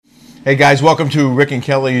Hey guys, welcome to Rick and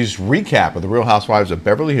Kelly's recap of The Real Housewives of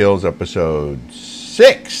Beverly Hills, episode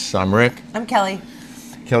 6. I'm Rick. I'm Kelly.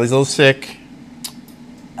 Kelly's a little sick.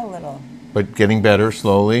 A little. But getting better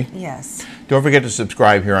slowly. Yes. Don't forget to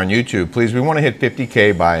subscribe here on YouTube. Please, we want to hit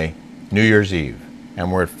 50K by New Year's Eve.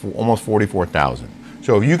 And we're at almost 44,000.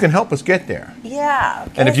 So if you can help us get there. Yeah.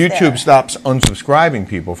 And if YouTube stops unsubscribing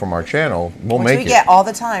people from our channel, we'll make it. We get all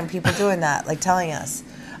the time people doing that, like telling us.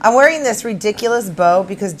 I'm wearing this ridiculous bow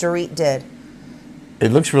because Dorit did.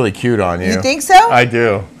 It looks really cute on you. You think so? I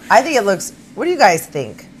do. I think it looks. What do you guys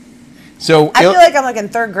think? So I feel like I'm like in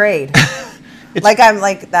third grade. Like I'm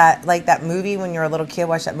like that movie when you're a little kid.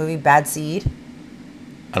 Watch that movie Bad Seed.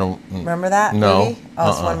 I don't remember that no. movie. Oh,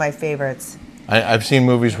 it's one of my favorites. I've seen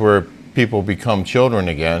movies where people become children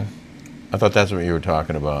again. I thought that's what you were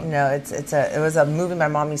talking about. No, it was a movie my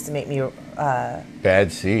mom used to make me.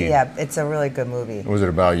 Bad Seed. Yeah, it's a really good movie. Was it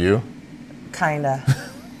about you? Kinda.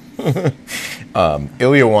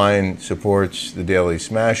 Ilya Wine supports the Daily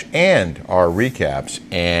Smash and our recaps,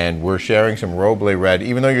 and we're sharing some RHOBH Red.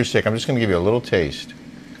 Even though you're sick, I'm just going to give you a little taste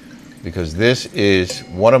because this is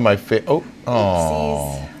one of my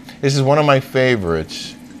this is one of my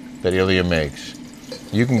favorites that Ilya makes.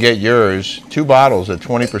 You can get yours 2 bottles at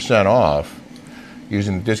 20% off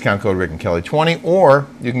using the discount code Rick and Kelly 20, or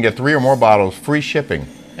you can get 3 or more bottles free shipping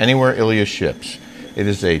anywhere Ilya ships. It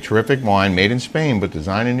is a terrific wine made in Spain but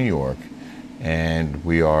designed in New York, and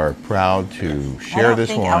we are proud to share this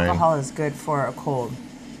wine. I don't think alcohol is good for a cold.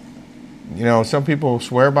 You know, some people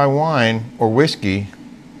swear by wine or whiskey.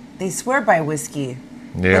 They swear by whiskey.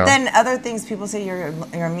 Yeah. But then other things people say your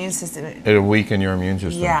immune system. It'll weaken your immune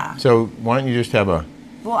system. Yeah. So why don't you just have a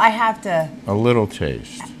little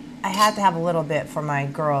taste. I had to have a little bit for my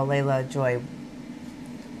girl, Layla Joy.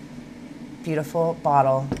 Beautiful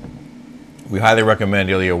bottle. We highly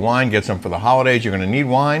recommend Ilya Wine. Get some for the holidays. You're going to need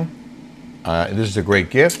wine. This is a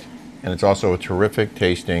great gift, and it's also a terrific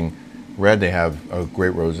tasting red. They have a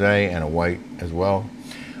great rosé and a white as well.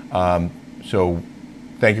 So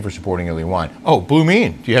thank you for supporting Ilya Wine. Oh, Blue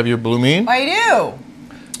Mean. Do you have your Blue Mean? I do.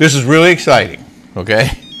 This is really exciting,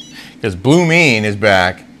 okay? Because Blue Mean is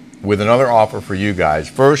back with another offer for you guys.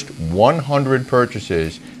 First 100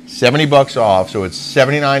 purchases, $70 off, so it's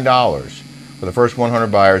 $79 for the first 100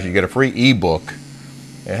 buyers. You get a free ebook.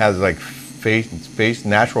 It has like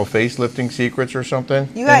natural face lifting secrets or something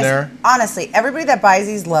you guys, in there. Honestly, everybody that buys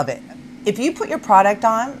these love it. If you put your product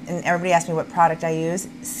on, and everybody asks me what product I use,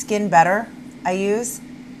 Skin Better I use,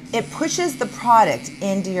 it pushes the product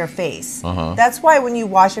into your face. That's why when you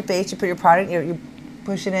wash your face, you put your product, you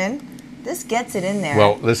push it in. This gets it in there.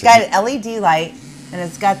 Well, listen. It's got an LED light, and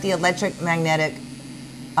it's got the electric magnetic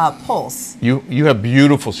pulse. You have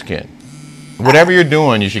beautiful skin. Whatever you're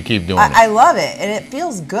doing, you should keep doing it. I love it, and it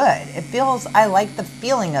feels good. I like the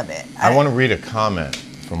feeling of it. I want to read a comment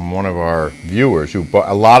from one of our viewers who bought,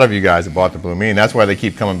 a lot of you guys have bought the Blue Mean. That's why they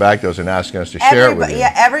keep coming back to us and asking us to share it with you.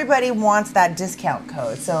 Yeah, everybody wants that discount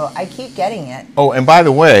code, so I keep getting it. Oh, and by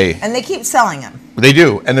the way... And they keep selling them. They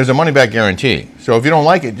do, and there's a money-back guarantee. So if you don't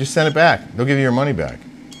like it, just send it back. They'll give you your money back.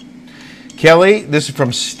 Kelly, this is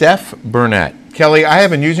from Steph Burnett. Kelly, I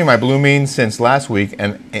have been using my Blue Mean since last week,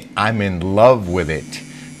 and I'm in love with it.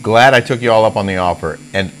 Glad I took you all up on the offer,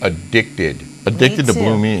 and addicted to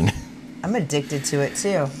Blue Mean. I'm addicted to it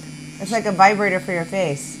too. It's like a vibrator for your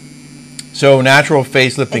face. So natural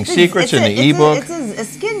face lifting secrets in the ebook. It's a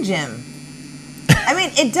skin gym. I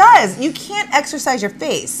mean, it does. You can't exercise your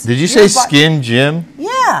face. Did you say skin gym?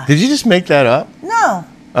 Yeah. Did you just make that up? No.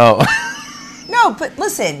 Oh. No, but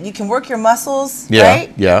listen, you can work your muscles, yeah,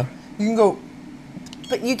 right? Yeah. You can go,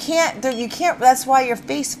 but you can't. That's why your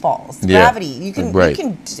face falls. Yeah. Gravity. You can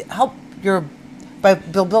help by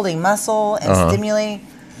building muscle and stimulating.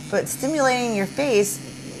 But stimulating your face,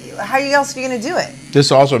 how else are you going to do it?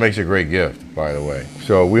 This also makes a great gift, by the way.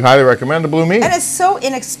 So we highly recommend the Blue Mean. And it's so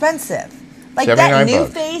inexpensive. Like that new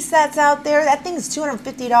face that's out there, that thing's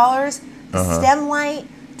 $250. The stem light,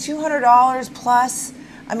 $200 plus.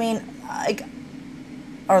 I mean,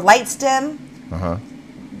 or light stem.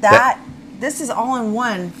 This is all in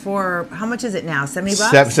one for, how much is it now? $70?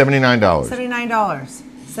 $79.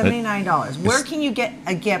 $79. Where can you get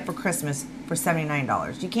a gift for Christmas for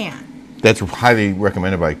 $79? You can't. That's highly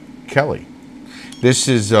recommended by Kelly. This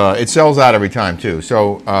is, it sells out every time too.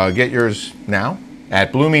 So get yours now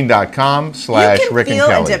at bluemean.com/Rick and Kelly. You can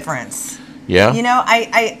feel a difference. Yeah? You know,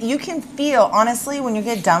 you can feel, honestly, when you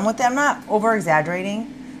get done with it, I'm not over-exaggerating,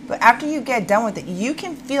 but after you get done with it, you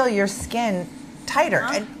can feel your skin tighter.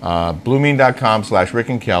 Bluemean.com/Rick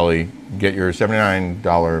and Kelly. Get your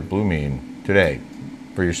 $79 Blue Mean today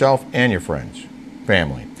for yourself and your friends,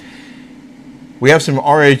 family. We have some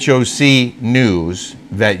RHOC news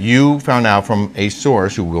that you found out from a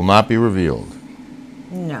source who will not be revealed.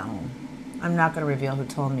 No, I'm not going to reveal who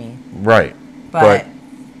told me. Right. But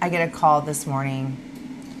I get a call this morning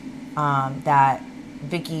that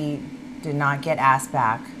Vicky did not get asked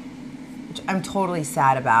back, which I'm totally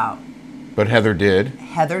sad about. But Heather did.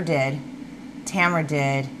 Heather did. Tamara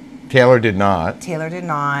did. Taylor did not. Taylor did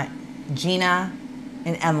not. Gina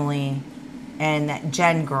and Emily and that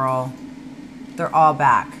Jen girl, they're all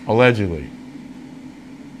back. Allegedly.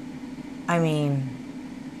 I mean,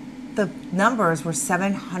 the numbers were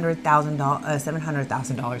 $700,000.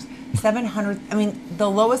 $700. I mean, the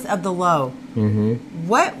lowest of the low. Mm-hmm.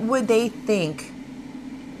 What would they think?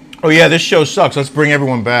 Oh yeah, this show sucks. Let's bring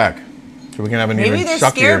everyone back so we can have an even suckier show. Maybe they're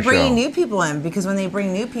scared bringing new people in, because when they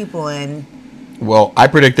bring new people in. Well, I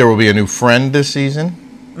predict there will be a new friend this season.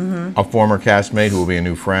 Mm-hmm. A former castmate who will be a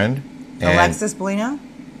new friend. Alexis Bueno?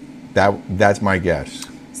 That's my guess.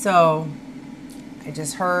 So, I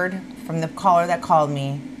just heard from the caller that called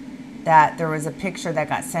me that there was a picture that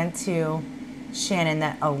got sent to Shannon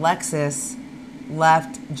that Alexis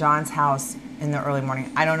left John's house in the early morning.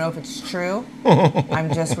 I don't know if it's true.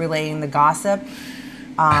 I'm just relaying the gossip.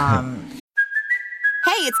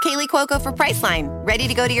 Hey, it's Kaylee Cuoco for Priceline. Ready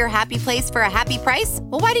to go to your happy place for a happy price?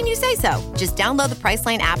 Well, why didn't you say so? Just download the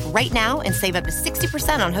Priceline app right now and save up to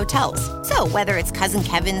 60% on hotels. So whether it's Cousin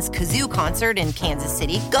Kevin's Kazoo Concert in Kansas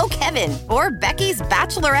City, go Kevin, or Becky's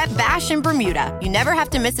Bachelorette Bash in Bermuda, you never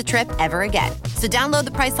have to miss a trip ever again. So download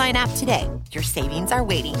the Priceline app today. Your savings are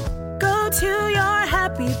waiting. Go to your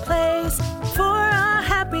happy place for a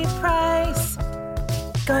happy price.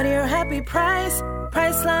 Go to your happy price,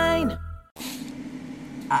 Priceline.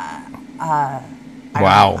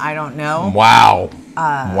 Wow. I don't know. Wow.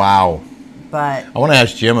 Wow. But I want to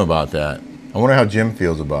ask Jim about that. I wonder how Jim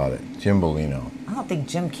feels about it. Jim Bellino. I don't think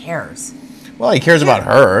Jim cares. Well, he cares about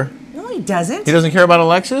her. No, he doesn't. He doesn't care about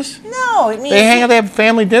Alexis? No, I mean, they hang out, they have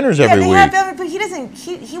family dinners every week. But he doesn't.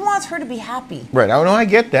 He wants her to be happy. Right. I know. I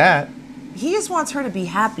get that. He just wants her to be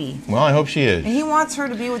happy. Well, I hope she is. And he wants her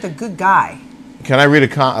to be with a good guy. Can I read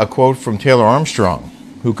a quote from Taylor Armstrong,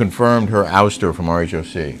 who confirmed her ouster from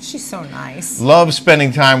RHOC? She's so nice. Love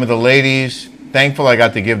spending time with the ladies. Thankful I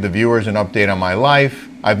got to give the viewers an update on my life.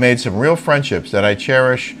 I've made some real friendships that I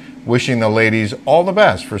cherish. Wishing the ladies all the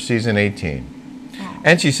best for season 18. Oh.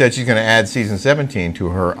 And she said she's going to add season 17 to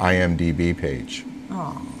her IMDb page.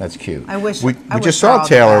 Oh, that's cute. We just saw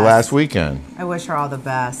Taylor last weekend. I wish her all the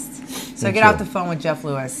best. So I get off the phone with Jeff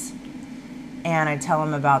Lewis, and I tell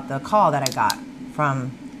him about the call that I got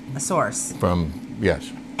from a source.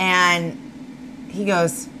 Yes. And he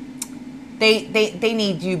goes, they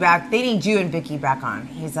need you back. They need you and Vicky back on.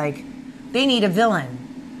 He's like, they need a villain.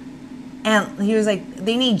 And he was like,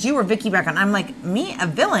 they need you or Vicky back on. I'm like, me, a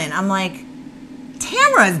villain? I'm like,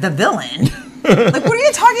 Tamara's the villain. Like, what are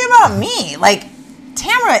you talking about me? Like,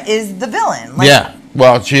 Tamara is the villain. Like, yeah.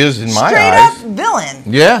 Well, she is in my Straight eyes. up villain.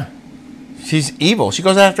 Yeah. She's evil. She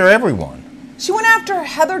goes after everyone. She went after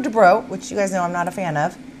Heather Dubrow, which you guys know I'm not a fan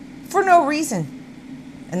of, for no reason.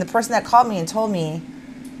 And the person that called me and told me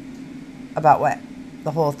about what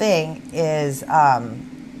the whole thing is, and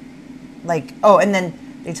then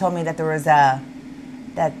they told me that there was that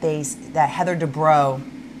Heather Dubrow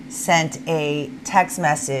sent a text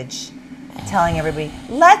message telling everybody,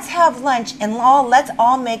 let's have lunch and let's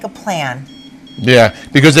all make a plan. Yeah,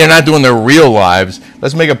 because they're not doing their real lives.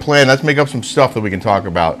 Let's make a plan. Let's make up some stuff that we can talk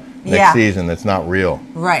about next season that's not real.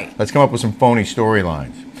 Right. Let's come up with some phony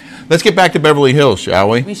storylines. Let's get back to Beverly Hills, shall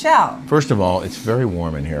we? We shall. First of all, it's very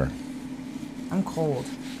warm in here. I'm cold.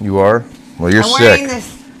 You are? Well, you're sick. I'm wearing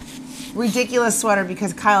this ridiculous sweater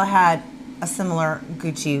because Kyle had a similar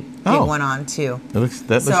Gucci big one on too. That looks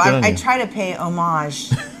good. I try to pay homage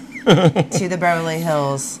to the Beverly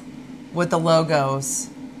Hills with the logos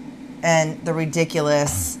and the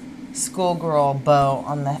ridiculous schoolgirl bow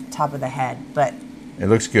on the top of the head, but it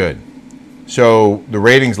looks good. So the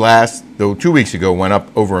ratings 2 weeks ago went up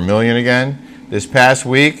over 1 million again. This past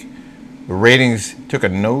week, the ratings took a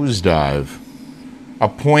nosedive. A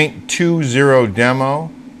 .20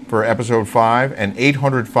 demo for episode 5 and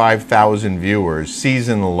 805,000 viewers,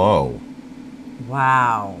 season low.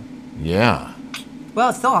 Wow. Yeah. Well,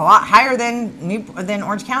 it's still a lot higher than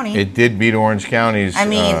Orange County. It did beat Orange County's.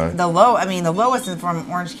 The lowest from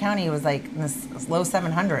Orange County was like in the low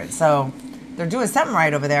 700. So they're doing something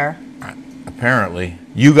right over there. Apparently.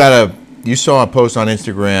 You saw a post on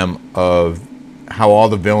Instagram of how all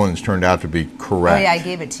the villains turned out to be correct. Oh yeah, I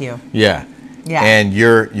gave it to you. Yeah. Yeah. And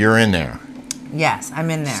you're in there. Yes, I'm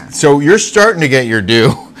in there. So you're starting to get your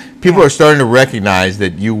due. People are starting to recognize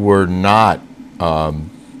that you were not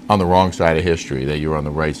on the wrong side of history, that you're on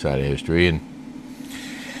the right side of history, and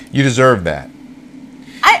you deserve that.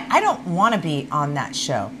 I don't want to be on that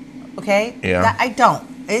show, okay? Yeah. I don't.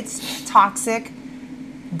 It's toxic.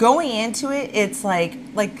 Going into it, it's like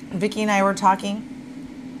Vicky and I were talking,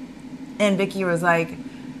 and Vicky was like,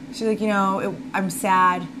 she's like, I'm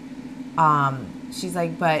sad. She's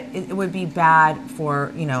like, but it would be bad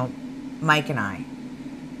for, Mike and I.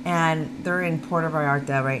 And they're in Puerto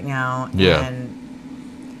Vallarta right now. Yeah. And,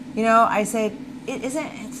 I said,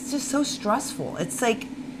 it's just so stressful. It's like,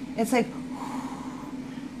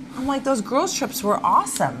 I'm like, those girls' trips were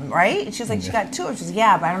awesome, right? And she's like, she got 2 of them. She's like,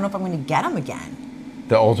 yeah, but I don't know if I'm going to get them again.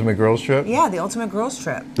 The Ultimate Girls Trip? Yeah, the Ultimate Girls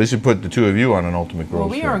Trip. They should put the 2 of you on an Ultimate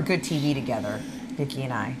Girls Trip. Trip. Well, we are a good TV together, Vicky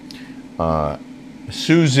and I.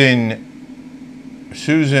 Susan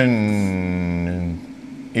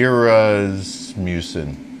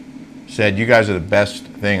Erasmussen said, you guys are the best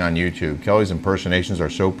thing on YouTube. Kelly's impersonations are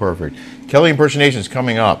so perfect. Kelly impersonations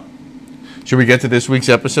coming up. Should we get to this week's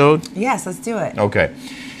episode? Yes, let's do it. Okay.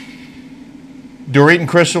 Dorit and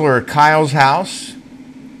Crystal are at Kyle's house.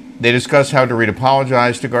 They discuss how Dorit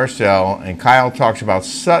apologized to Garcelle, and Kyle talks about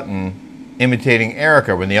Sutton imitating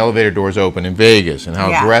Erica when the elevator doors open in Vegas and how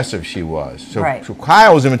aggressive she was. So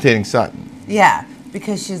Kyle was imitating Sutton. Yeah,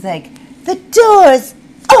 because she's like, the doors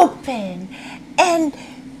open, and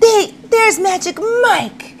there's Magic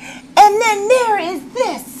Mike, and then there is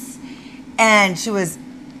this. And she was...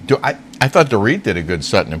 I thought Dorit did a good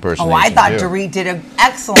Sutton impersonation. Oh, I thought Dorit did an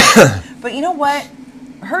excellent. But you know what?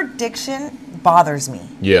 Her diction bothers me.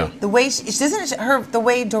 Yeah. The way the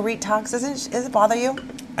way Dorit talks does it bother you?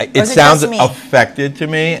 It sounds affected to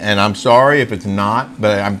me, and I'm sorry if it's not.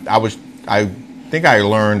 But I think I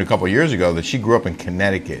learned a couple of years ago that she grew up in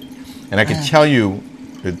Connecticut, and I can tell you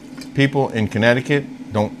that people in Connecticut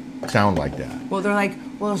don't sound like that. Well, they're like,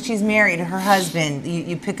 well, she's married to her husband.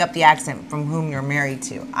 You pick up the accent from whom you're married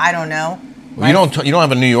to. I don't know. Well, you don't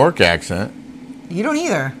have a New York accent. You don't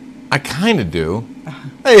either. I kind of do.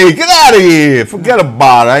 Hey, get out of here! Forget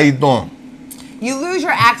about it. How you doing? You lose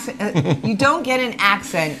your accent. You don't get an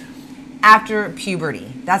accent after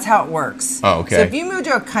puberty. That's how it works. Oh, okay. So if you move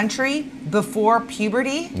to a country before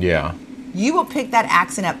puberty, you will pick that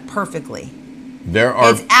accent up perfectly.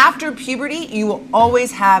 It's after puberty, you will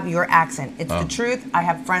always have your accent. It's the truth. I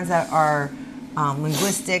have friends that are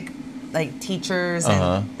linguistic, teachers,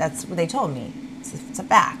 and that's what they told me. It's a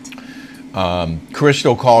fact.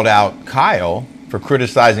 Crystal called out Kyle for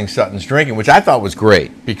criticizing Sutton's drinking, which I thought was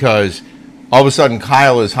great, because all of a sudden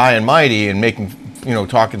Kyle is high and mighty and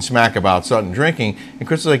talking smack about Sutton drinking, and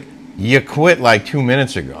Crystal's like, you quit 2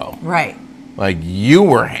 minutes ago. Right.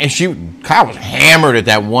 Kyle was hammered at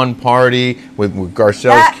that one party with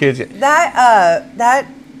Garcelle's kids. That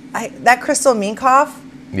Crystal Minkoff.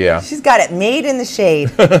 Yeah. She's got it made in the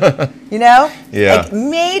shade. Yeah.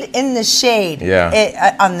 Made in the shade.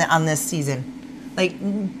 Yeah. On this season,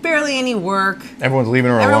 barely any work. Everyone's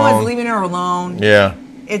leaving her alone. Yeah.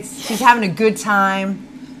 She's having a good time.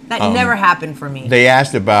 That never happened for me. They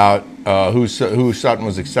asked about who Sutton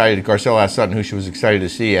was excited. Garcelle asked Sutton who she was excited to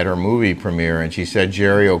see at her movie premiere, and she said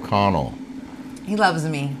Jerry O'Connell. He loves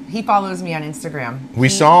me. He follows me on Instagram. We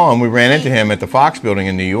saw him. We ran into him at the Fox building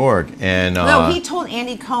in New York, and no, he told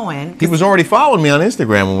Andy Cohen. He was already following me on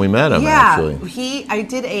Instagram when we met him. Actually,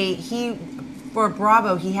 for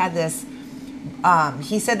Bravo. He had this.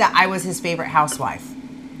 He said that I was his favorite housewife.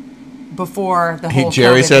 Before the whole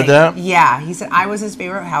Jerry COVID said thing. that? Yeah, he said I was his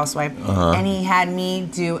favorite housewife, and he had me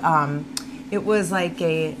do. It was like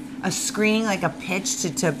a screening, like a pitch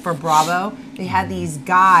for Bravo. They had these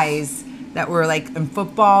guys that were in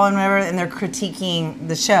football and whatever, and they're critiquing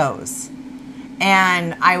the shows.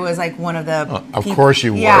 And I was one of the Of course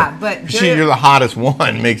you were. Yeah, but you're the hottest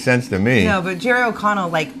one. Makes sense to me. No, but Jerry O'Connell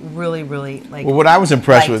really well, what I was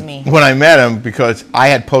impressed with when I met him, because I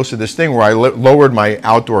had posted this thing where I lowered my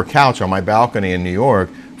outdoor couch on my balcony in New York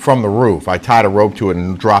from the roof. I tied a rope to it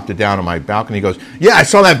and dropped it down on my balcony. He goes, yeah, I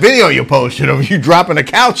saw that video you posted of you dropping the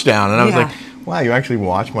couch down. And I was like, wow, you actually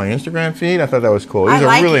watched my Instagram feed? I thought that was cool. He's a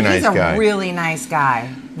really nice guy. He's a really nice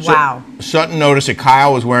guy. Wow. Sutton noticed that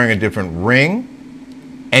Kyle was wearing a different ring,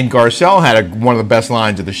 and Garcelle had one of the best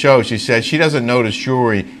lines of the show. She said she doesn't notice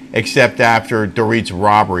jewelry except after Dorit's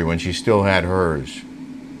robbery when she still had hers.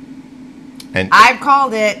 And I've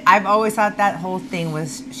called it. I've always thought that whole thing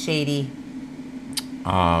was shady.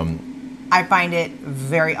 I find it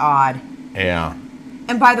very odd. Yeah.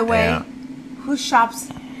 And by the way, who shops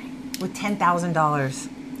with $10,000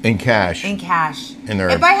 in cash? In cash.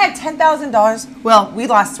 If I had $10,000, well, we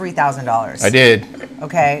lost $3,000. I did.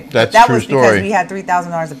 Okay. That was true story. Because we had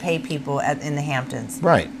 $3,000 to pay people in the Hamptons.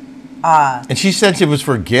 Right. And she said it was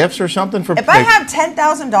for gifts or something. If I have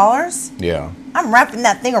 $10,000, yeah, I'm wrapping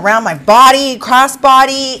that thing around my body,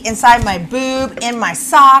 crossbody, inside my boob, in my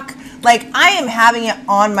sock. Like, I am having it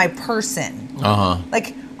on my person.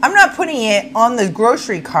 Like, I'm not putting it on the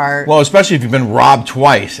grocery cart. Well, especially if you've been robbed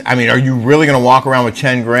twice. I mean, are you really going to walk around with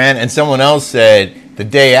 10 grand? And someone else said the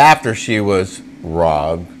day after she was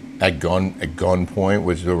robbed at gunpoint,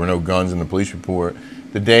 which there were no guns in the police report,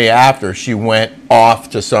 the day after she went off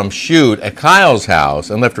to some shoot at Kyle's house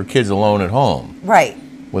and left her kids alone at home. Right.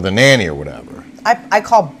 With a nanny or whatever. I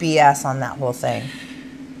call BS on that whole thing.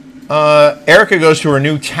 Erica goes to her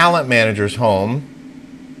new talent manager's home,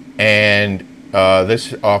 and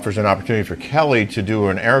this offers an opportunity for Kelly to do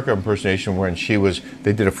an Erica impersonation when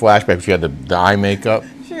they did a flashback. She had the eye makeup.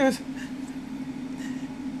 She was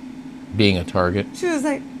being a target. She was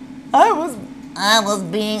like, I was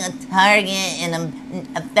being a target in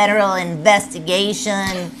a federal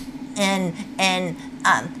investigation, and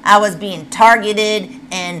I was being targeted,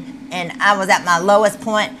 and I was at my lowest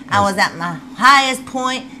point. I was at my highest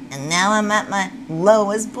point, and now I'm at my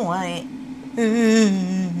lowest point. We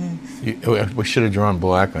should have drawn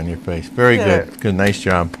black on your face. Very good. Good. Nice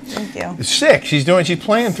job. Thank you. Sick. She's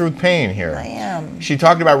playing through pain here. I am. She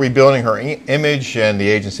talked about rebuilding her image, and the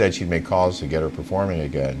agent said she'd make calls to get her performing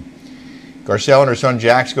again. Garcelle and her son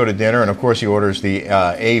Jax go to dinner, and of course he orders the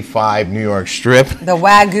A5 New York strip. The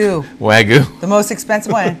Wagyu. Wagyu. The most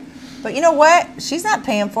expensive one. But you know what? She's not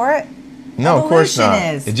paying for it. No, of course not.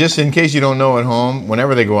 Is. Just in case you don't know at home,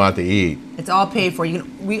 whenever they go out to eat. It's all paid for.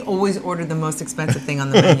 We always ordered the most expensive thing on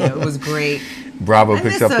the menu. It was great. Bravo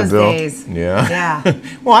picks up the bill. Days. Yeah. Yeah.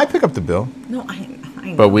 Well, I pick up the bill. No, I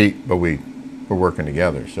know. But we're working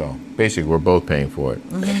together, so basically we're both paying for it.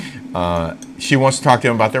 Mm-hmm. She wants to talk to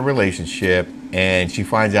him about their relationship, and she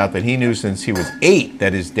finds out that he knew since he was 8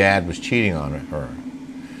 that his dad was cheating on her,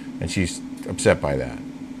 and she's upset by that.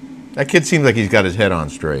 That kid seems like he's got his head on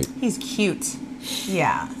straight. He's cute.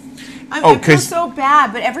 Yeah. I feel so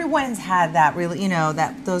bad, but everyone's had that really,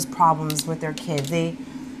 those problems with their kids.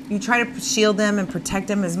 You try to shield them and protect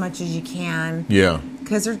them as much as you can. Yeah.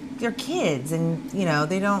 Because they're kids, and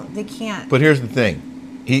they can't. But here's the thing.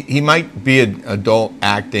 He might be an adult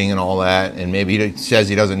acting and all that, and maybe he says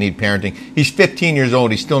he doesn't need parenting. He's 15 years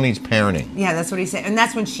old. He still needs parenting. Yeah, that's what he said. And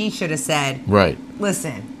that's when she should have said, right.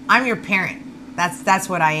 Listen, I'm your parent. That's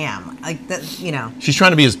what I am. Like that, She's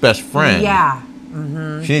trying to be his best friend. Yeah.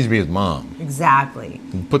 Mm-hmm. She needs to be his mom. Exactly.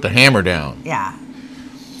 And put the hammer down. Yeah.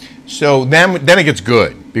 So then it gets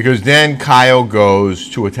good, because then Kyle goes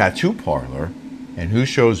to a tattoo parlor, and who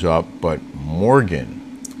shows up but Morgan.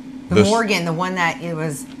 Morgan, the one that it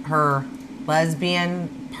was her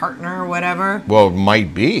lesbian partner or whatever. Well, it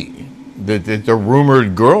might be the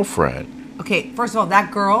rumored girlfriend. Okay, first of all,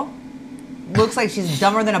 that girl looks like she's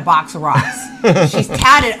dumber than a box of rocks. She's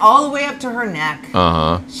tatted all the way up to her neck.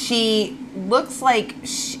 She looks like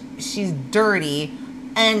she's dirty,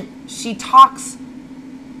 and she talks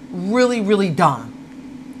really, really dumb.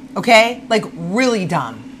 Okay? Like, really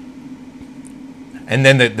dumb. And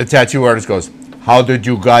then the tattoo artist goes, how did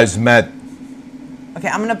you guys met? Okay,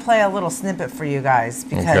 I'm going to play a little snippet for you guys,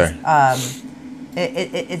 because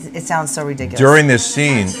it sounds so ridiculous. During this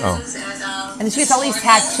scene, and she gets all these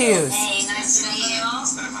tattoos. Hey, nice to meet you.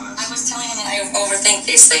 I was telling him I overthink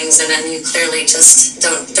these things, and then you clearly just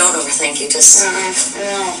don't overthink. You just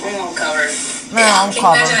I'm all covered. No, yeah, I'm can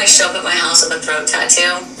covered. you imagine I show up at my house with a throat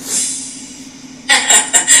tattoo?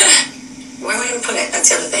 Where would you put it? That's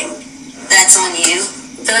the other thing. That's on you.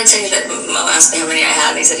 Did I tell you that Mo asked me how many I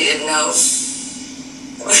had, and he said he didn't know?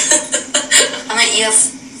 I meant you have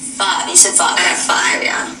 5. You said 5. I have 5,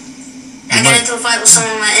 yeah. I got into a fight with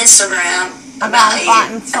someone on my Instagram. About me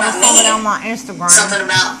on my Instagram. Something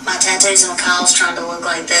about my tattoos, and Kyle's trying to look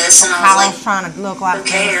like this, and I was Kyle's like, trying to look like who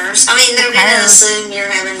cares? I mean, they're gonna assume you're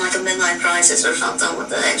having like a midlife crisis or something with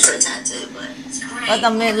the extra tattoo, but it's great. With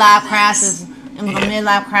the midlife crisis,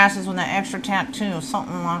 with an extra tattoo,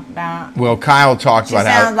 something like that. Well, Kyle talked about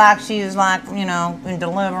how... She sounds like she's like, in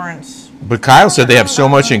Deliverance. But Kyle said they have so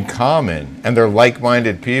much in common, and they're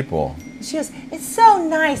like-minded people. She goes, it's so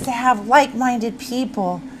nice to have like-minded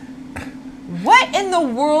people. What in the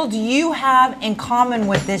world do you have in common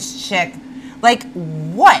with this chick? Like,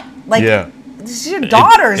 what? Like, this is your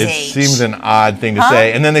daughter's age. It seems an odd thing to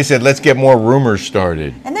say. And then they said, let's get more rumors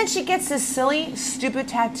started. And then she gets this silly, stupid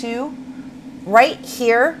tattoo right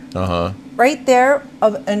here, right there,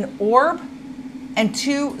 of an orb and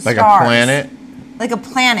 2 stars. Like a planet? Like a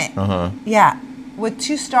planet. Yeah, with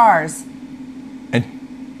 2 stars. And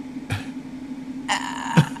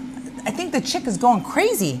I think the chick is going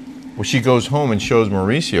crazy. well, she goes home and shows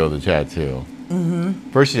Mauricio the tattoo.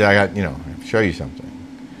 First, she's like, I got, show you something.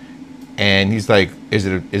 And he's like, is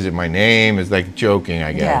it my name? It's like joking,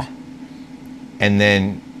 I guess. Yeah. And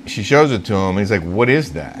then she shows it to him, and he's like, what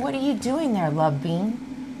is that? What are you doing there, Love Bean?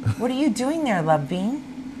 What are you doing there, Love Bean?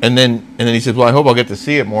 And then he says, well, I hope I'll get to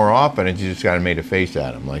see it more often. And she just kind of made a face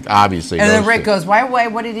at him, like, obviously. And then Rick goes, why,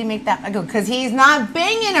 what did he make that? I go, because he's not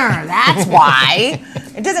banging her. That's why.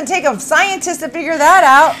 It doesn't take a scientist to figure that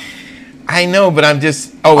out. I know, but I'm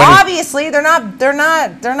just. Obviously, they're not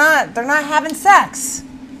having sex.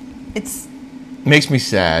 It makes me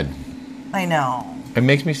sad. I know. It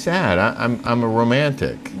makes me sad. I'm a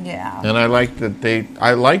romantic. Yeah. And I like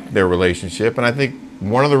their relationship, and I think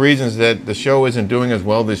one of the reasons that the show isn't doing as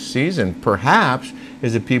well this season, perhaps,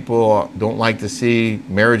 is that people don't like to see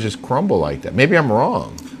marriages crumble like that. Maybe I'm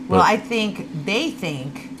wrong. Well, I think they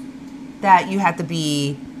think that you have to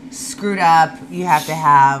be screwed up. You have to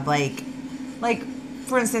have like,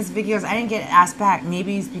 for instance, Vicky goes, I didn't get asked back.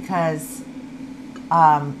 Maybe it's because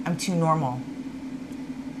I'm too normal.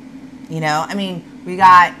 I mean, we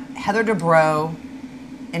got Heather Dubrow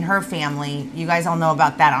and her family. You guys all know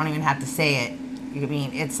about that. I don't even have to say it. I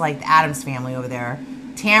mean, it's like the Addams family over there.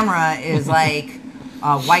 Tamara is like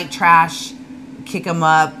white trash, kick 'em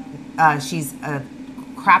up. She's a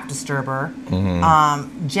crap disturber.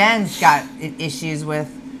 Jen's got issues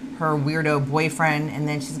with her weirdo boyfriend, and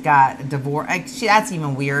then she's got a divorce. That's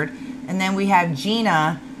even weird. And then we have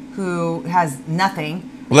Gina, who has nothing.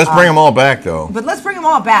 Well, let's bring them all back, though. But let's bring them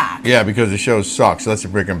all back. Yeah, because the show sucks. Let's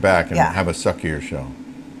bring them back and have a suckier show.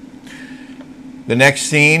 The next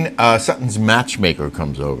scene, Sutton's matchmaker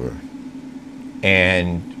comes over,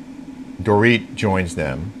 and Dorit joins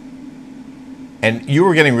them. And you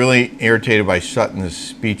were getting really irritated by Sutton's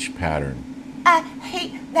speech pattern. I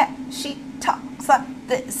hate that she talks like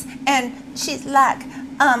this, and she's like,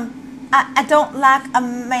 I don't like a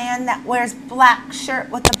man that wears black shirt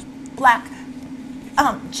with a black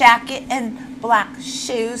jacket and black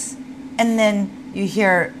shoes. And then you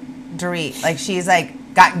hear Dorit, like she's like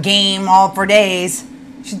got game all for days.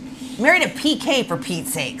 She's married a PK for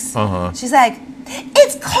Pete's sakes. She's like,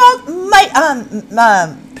 it's called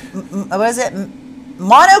what is it?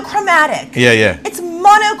 Monochromatic. Yeah. It's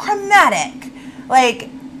monochromatic. Like,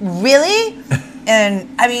 really? And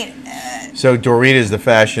I mean, so Dorit is the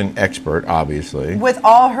fashion expert, obviously, with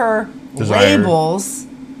all her Desire. labels.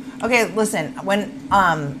 Okay, listen. When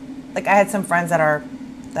like I had some friends that are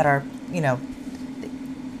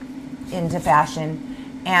into fashion,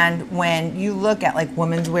 and when you look at like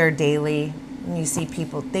Women's Wear Daily, and you see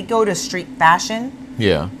people, they go to street fashion.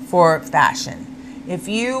 Yeah. For fashion. If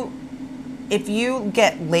you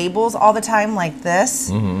get labels all the time like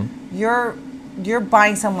this, you're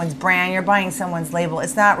buying someone's brand, you're buying someone's label.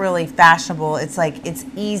 It's not really fashionable. It's like, it's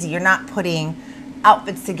easy. You're not putting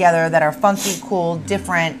outfits together that are funky, cool,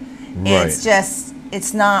 different. Right. It's just,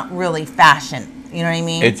 it's not really fashion. You know what I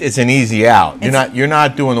mean? It's an easy out. You're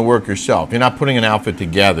not doing the work yourself. You're not putting an outfit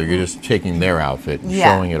together. You're just taking their outfit and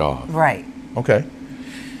showing it off. Right. Okay.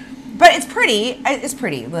 But it's pretty. It's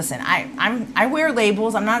pretty. Listen, I wear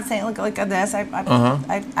labels. I'm not saying look at this. I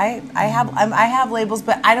have labels,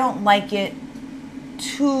 but I don't like it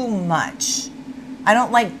too much. I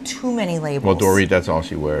don't like too many labels. Well, Dorit, that's all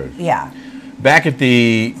she wears. Yeah. Back at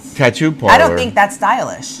the tattoo parlor. I don't think that's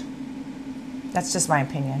stylish. That's just my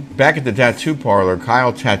opinion. Back at the tattoo parlor,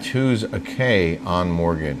 Kyle tattoos a K on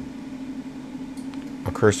Morgan.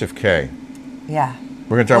 A cursive K. Yeah.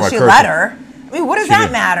 We're going to talk about she cursive. let her. I mean, what does that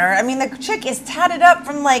matter? I mean, the chick is tatted up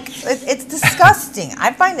from like, it's disgusting.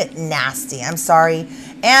 I find it nasty. I'm sorry.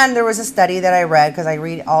 And there was a study that I read, because I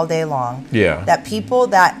read all day long. Yeah. That people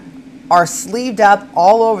that are sleeved up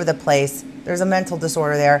all over the place, there's a mental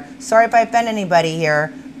disorder there. Sorry if I offend anybody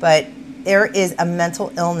here, but there is a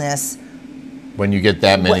mental illness. When you get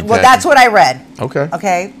that many tattoos. Well, that's what I read. Okay.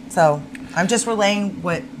 Okay? So I'm just relaying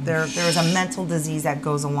what there is a mental disease that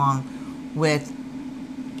goes along with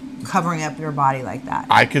covering up your body like that.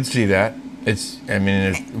 I could see that.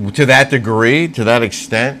 To that degree, to that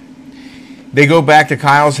extent. They go back to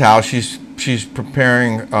Kyle's house. She's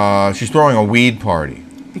preparing. She's throwing a weed party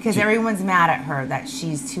because everyone's mad at her that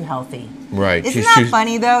she's too healthy. Right. Isn't that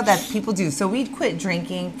funny though that people do? So we quit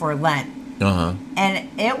drinking for Lent. And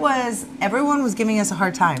everyone was giving us a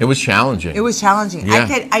hard time. It was challenging. Yeah.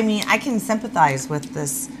 I can sympathize with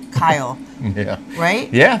this Kyle. Yeah.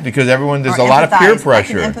 Right? Yeah, because there's a lot of peer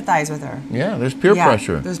pressure. I can empathize with her. Yeah, there's peer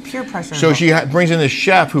pressure. There's peer pressure. So she brings in this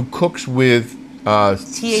chef who cooks with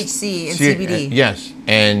THC and CBD. Yes,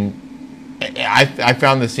 and I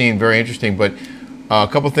found the scene very interesting. But A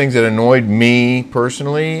couple things that annoyed me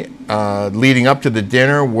personally leading up to the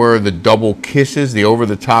dinner were the double kisses, the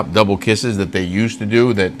over-the-top double kisses that they used to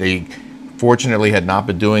do that they fortunately had not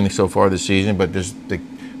been doing so far this season, but just the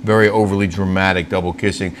very overly dramatic double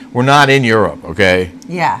kissing. We're not in Europe, okay?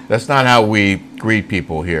 Yeah. That's not how we greet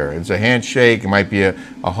people here. It's a handshake. It might be a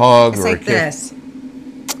hug It's or like a kiss.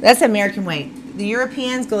 this. That's the American way. The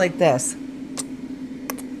Europeans go like this.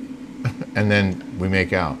 And then we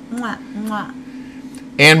make out. Mwah, mwah.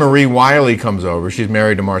 Anne-Marie Wiley comes over. She's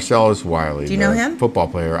married to Marcellus Wiley. Do you know him? Football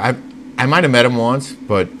player. I might have met him once,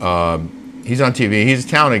 but he's on TV. He's a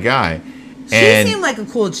talented guy. She seemed like a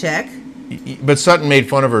cool chick. But Sutton made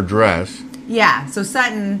fun of her dress. Yeah, so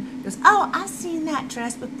Sutton goes, oh, I've seen that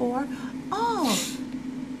dress before. Oh,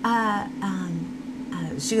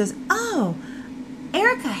 she goes, oh,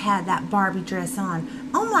 Erica had that Barbie dress on.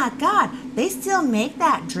 Oh my God, they still make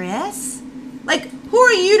that dress? Like, who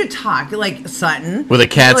are you to talk? Like, Sutton. With a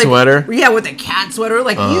cat sweater? Yeah, with a cat sweater.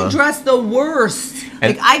 Like, you dress the worst.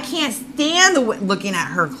 And like, I can't stand looking at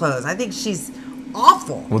her clothes. I think she's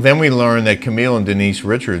awful. Well, then we learned that Camille and Denise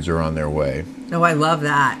Richards are on their way. Oh, I love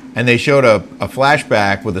that. And they showed a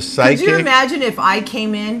flashback with a psychic. Could you imagine if I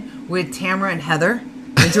came in with Tamara and Heather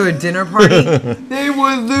into a dinner party? They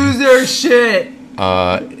would lose their shit.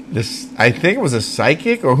 I think it was a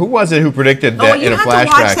psychic, or who was it who predicted that in a flashback? You have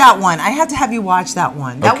to watch that one. I have to have you watch that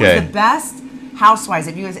one. That Okay. was the best Housewives.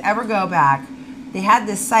 If you guys ever go back, they had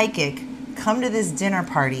this psychic come to this dinner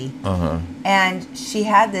party, and she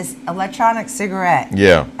had this electronic cigarette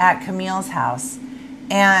at Camille's house,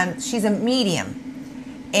 and she's a medium,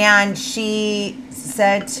 and she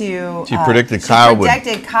said to She predicted Kyle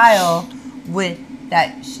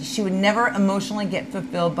that she would never emotionally get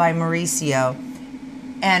fulfilled by Mauricio,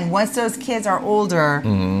 and once those kids are older,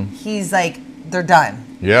 he's like, they're done.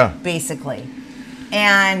 Yeah. Basically.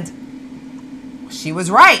 And she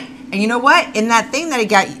was right. And you know what? In that thing that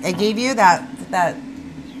I gave you, that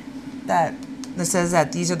says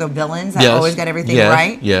that these are the villains that always got everything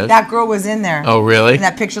right. Yes. That girl was in there. Oh, really? In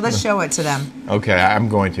that picture. Let's show it to them. Okay, I'm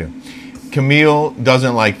going to. Camille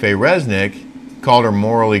doesn't like Faye Resnick, called her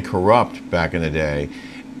morally corrupt back in the day,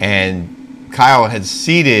 and Kyle had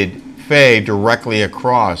seated Faye directly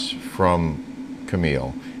across from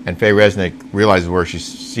Camille. And Faye Resnick realizes where she's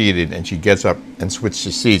seated, and she gets up and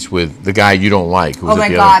switches seats with the guy you don't like. Who's Oh my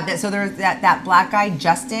God! So there's that black guy,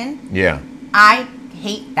 Justin. Yeah. I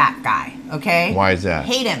hate that guy. Okay. Why is that?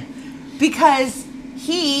 Hate him because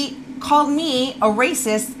he called me a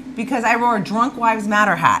racist because I wore a Drunk Wives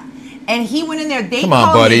Matter hat, and he went in there. Come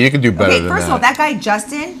on, buddy, you can do better than that. First of all, that guy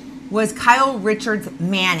Justin was Kyle Richards'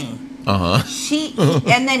 Manny.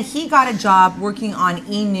 And then he got a job working on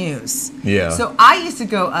E! News. Yeah. So I used to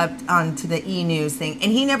go up onto the E! News thing,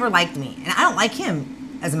 and he never liked me, and I don't like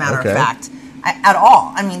him, as a matter of fact, at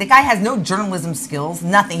all. I mean, the guy has no journalism skills,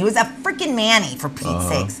 nothing. He was a freaking Manny, for Pete's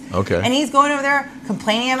sakes. Okay. And he's going over there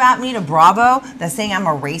complaining about me to Bravo, that's saying I'm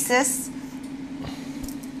a racist.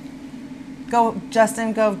 Go,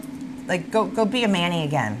 Justin. Go be a Manny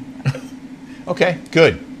again. Okay,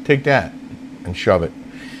 good. Take that and shove it.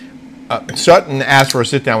 Sutton asked for a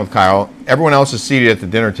sit down with Kyle. Everyone else is seated at the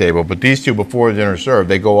dinner table, but these two, before the dinner served,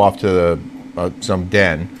 they go off to some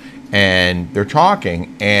den, and they're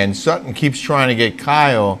talking. And Sutton keeps trying to get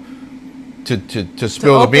Kyle to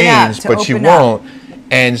spill the beans, but she won't.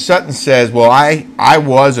 And Sutton says, "Well, I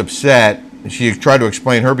was upset." She tried to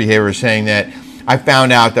explain her behavior, saying that I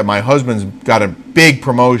found out that my husband's got a big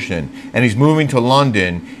promotion, and he's moving to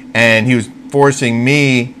London, and he was forcing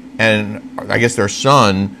me and I guess their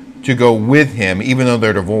son to go with him, even though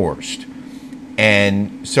they're divorced.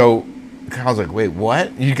 And so Kyle's like, wait,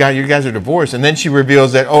 what? You guys are divorced? And then she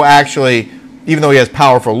reveals that, oh, actually, even though he has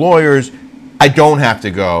powerful lawyers, I don't have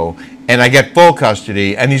to go, and I get full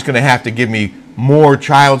custody, and he's going to have to give me more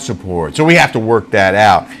child support. So we have to work that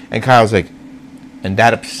out. And Kyle's like, and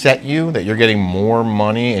that upset you, that you're getting more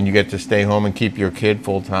money and you get to stay home and keep your kid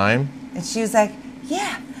full time? And she was like,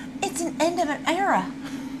 yeah, it's an end of an era.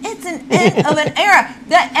 It's an end of an era.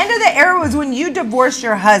 The end of the era was when you divorced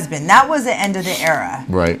your husband. That was the end of the era.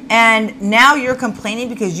 Right. And now you're complaining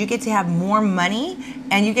because you get to have more money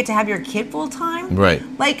and you get to have your kid full time. Right.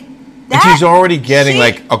 Like And that. she's already getting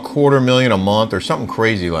like $250,000 a month or something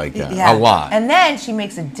crazy like that. Yeah. A lot. And then she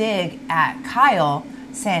makes a dig at Kyle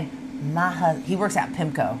saying, he works at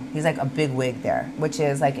PIMCO. He's like a big wig there, which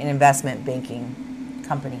is like an investment banking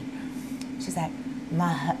company. She's like,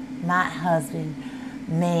 my husband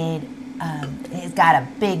he's got a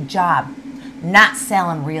big job, not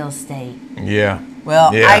selling real estate. Yeah.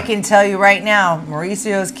 Well, I can tell you right now,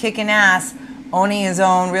 Mauricio's kicking ass owning his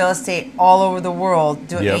own real estate all over the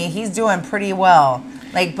world. I mean, he's doing pretty well.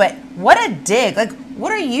 Like, but what a dig. Like,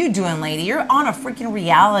 what are you doing, lady? You're on a freaking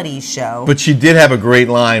reality show. But she did have a great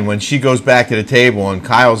line when she goes back to the table and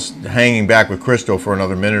Kyle's hanging back with Crystal for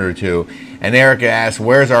another minute or two. And Erica asks,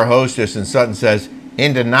 where's our hostess? And Sutton says,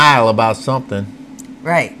 in denial about something.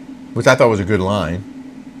 Right. Which I thought was a good line.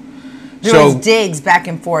 There was digs back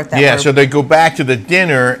and forth. So they go back to the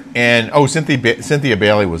dinner and, Cynthia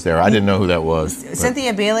Bailey was there. I didn't know who that was.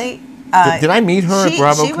 Cynthia Bailey? Did I meet her at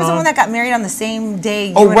BravoCon? She was the one that got married on the same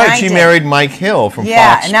day She married Mike Hill from Fox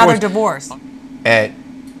Sports. And now they're divorced.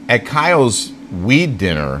 At Kyle's weed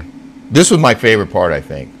dinner, this was my favorite part, I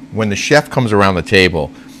think, when the chef comes around the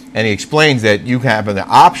table and he explains that you have the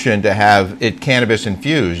option to have it cannabis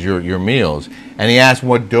infused, your meals. And he asked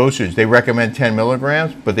what dosage. They recommend 10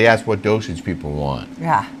 milligrams, but they asked what dosage people want.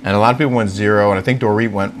 Yeah. And a lot of people went 0, and I think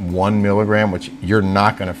Dorit went 1 milligram, which you're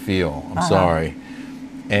not going to feel. I'm sorry.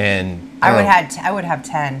 And I would have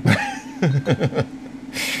 10.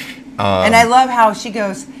 And I love how she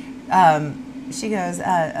goes, Erica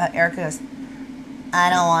goes, I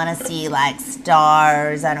don't want to see like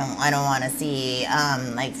stars. I don't want to see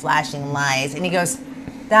like flashing lights. And he goes,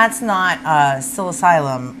 that's not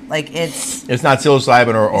psilocybin. Like it's not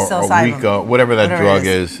psilocybin or Rico, whatever that drug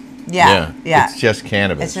is. Yeah. It's just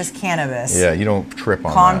cannabis. It's just cannabis. Yeah, you don't trip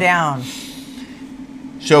on Calm that. down.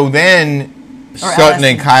 So then Sutton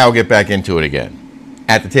and Kyle get back into it again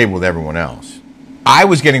at the table with everyone else. I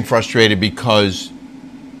was getting frustrated because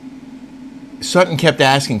Sutton kept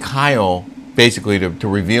asking Kyle basically to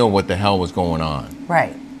reveal what the hell was going on.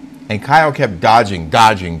 Right. And Kyle kept dodging.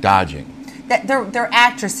 They're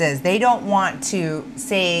actresses. They don't want to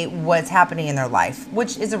say what's happening in their life,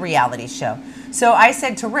 which is a reality show. So I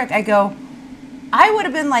said to Rick, I go, I would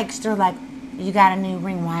have been like, they're like, you got a new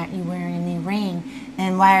ring. Why aren't you wearing a new ring?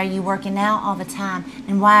 And why are you working out all the time?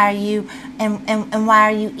 And why are you and why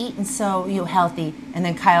are you eating so healthy? And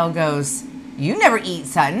then Kyle goes, you never eat,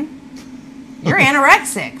 Sutton. You're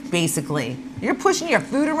anorexic, basically. You're pushing your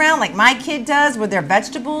food around like my kid does with their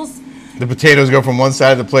vegetables. The potatoes go from one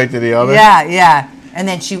side of the plate to the other? Yeah. And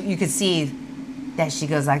then you could see that she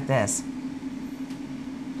goes like this.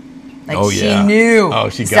 Like she knew. Oh,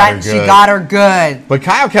 she got her good. She got her good. But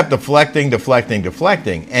Kyle kept deflecting.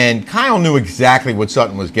 And Kyle knew exactly what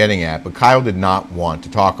Sutton was getting at, but Kyle did not want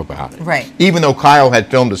to talk about it. Right. Even though Kyle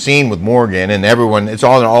had filmed a scene with Morgan and everyone, it's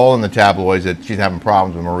all in the tabloids that she's having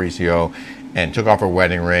problems with Mauricio and took off her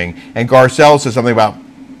wedding ring. And Garcelle said something about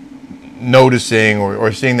noticing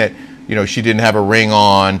or seeing that, she didn't have a ring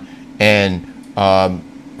on, and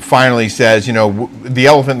finally says, the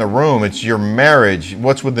elephant in the room, it's your marriage.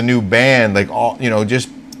 What's with the new band? Like, just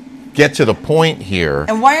get to the point here.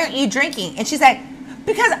 And why aren't you drinking? And she's like,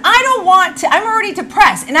 because I don't want to. I'm already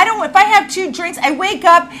depressed, and if I have 2 drinks, I wake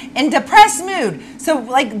up in depressed mood. So,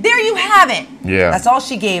 like, there you have it. Yeah. That's all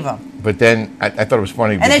she gave him. But then I thought it was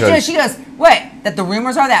funny because... And then she goes, what? That the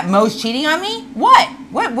rumors are that Mo's cheating on me? What?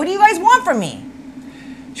 What do you guys want from me?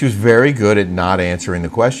 She was very good at not answering the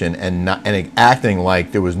question and acting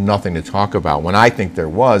like there was nothing to talk about when I think there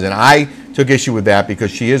was. And I took issue with that because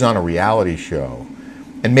she is on a reality show.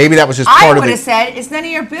 And maybe that was just part of it. I would have said, it's none of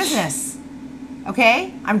your business.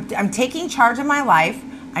 Okay? I'm taking charge of my life.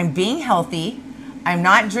 I'm being healthy. I'm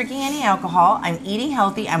not drinking any alcohol. I'm eating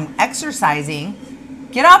healthy. I'm exercising.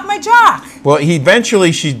 Get off my jock. Well,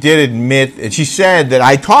 she did admit, and she said that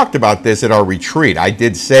I talked about this at our retreat. I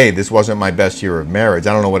did say this wasn't my best year of marriage.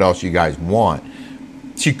 I don't know what else you guys want.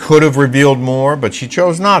 She could have revealed more, but she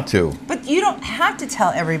chose not to. But you don't have to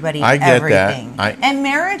tell everybody I get everything. That. And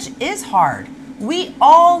marriage is hard. We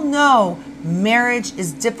all know marriage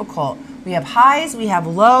is difficult. We have highs, we have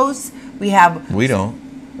lows, we don't.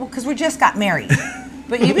 Well, because we just got married.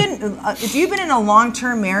 But if you've been in a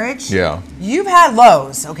long-term marriage, you've had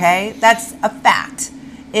lows, okay? That's a fact.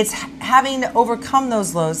 It's having to overcome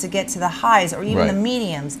those lows to get to the highs or even the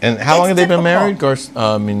mediums. And how long have they been married? Kyle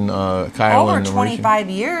Over and 25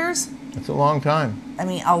 years. That's a long time. I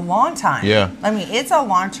mean, a long time. Yeah. I mean, it's a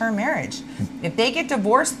long-term marriage. If they get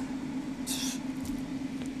divorced,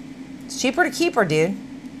 it's cheaper to keep her, dude.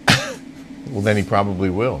 Well, then he probably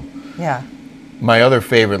will. Yeah. My other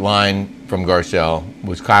favorite line from Garcelle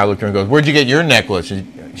was Kyle looked at her and goes, "Where'd you get your necklace?"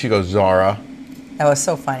 And she goes, "Zara." That was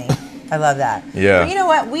so funny. I love that. Yeah. But you know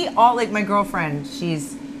what? We all, like my girlfriend,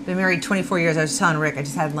 she's been married 24 years. I was telling Rick, I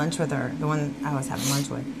just had lunch with her, the one I was having lunch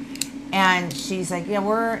with. And she's like, yeah,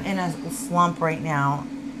 we're in a slump right now.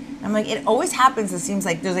 I'm like, it always happens. It seems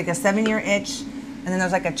like there's like a 7-year itch, and then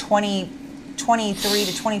there's like a 23 to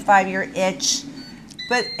 25-year itch.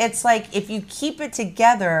 But it's like if you keep it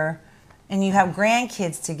together and you have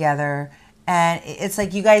grandkids together And it's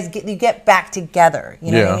like you guys get back together.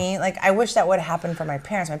 You know what I Yeah. mean? Like, I wish that would happen for my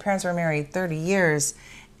parents. My parents were married 30 years,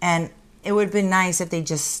 and it would have been nice if they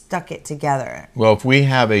just stuck it together. Well, if we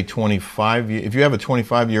have a 25-year, if you have a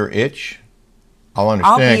 25-year itch, I'll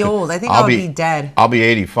understand. I'll be old. I think I'll be dead. I'll be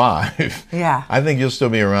 85. Yeah. I think you'll still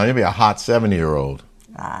be around. You'll be a hot 70-year-old.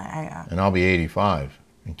 I And I'll be 85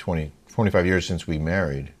 in 25 years since we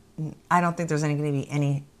married. don't think there's going to be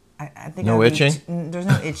any. I think No I'll be itching? There's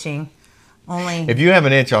no itching. Only. If you have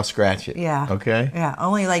an itch, I'll scratch it. Yeah. Okay? Yeah.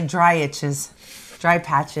 Only like dry itches, dry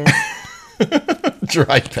patches.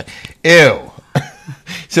 Ew.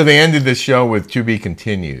 So they ended the show with "To Be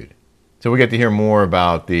Continued." So we get to hear more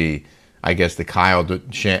about the Kyle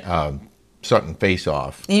Sutton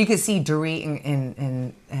face-off. And you could see Dorit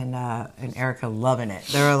and Erica loving it.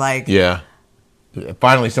 They were like, Yeah.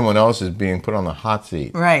 Finally, someone else is being put on the hot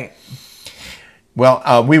seat. right.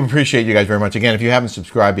 Well, we appreciate you guys very much. Again, if you haven't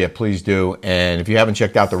subscribed yet, please do. And if you haven't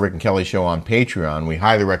checked out the Rick and Kelly Show on Patreon, we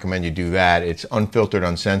highly recommend you do that. It's unfiltered,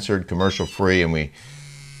 uncensored, commercial-free, and we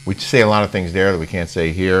say a lot of things there that we can't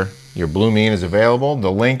say here. Your Blue Mean is available.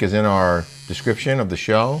 The link is in our description of the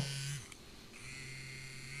show.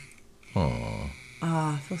 Oh,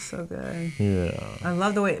 it feels so good. Yeah. I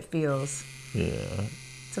love the way it feels. Yeah.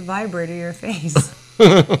 It's a vibrator to your face.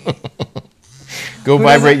 Go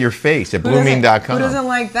vibrate your face at bluemean.com. Who doesn't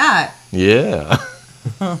like that? Yeah.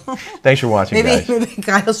 Thanks for watching, guys. Maybe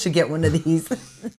Kyle should get one of these.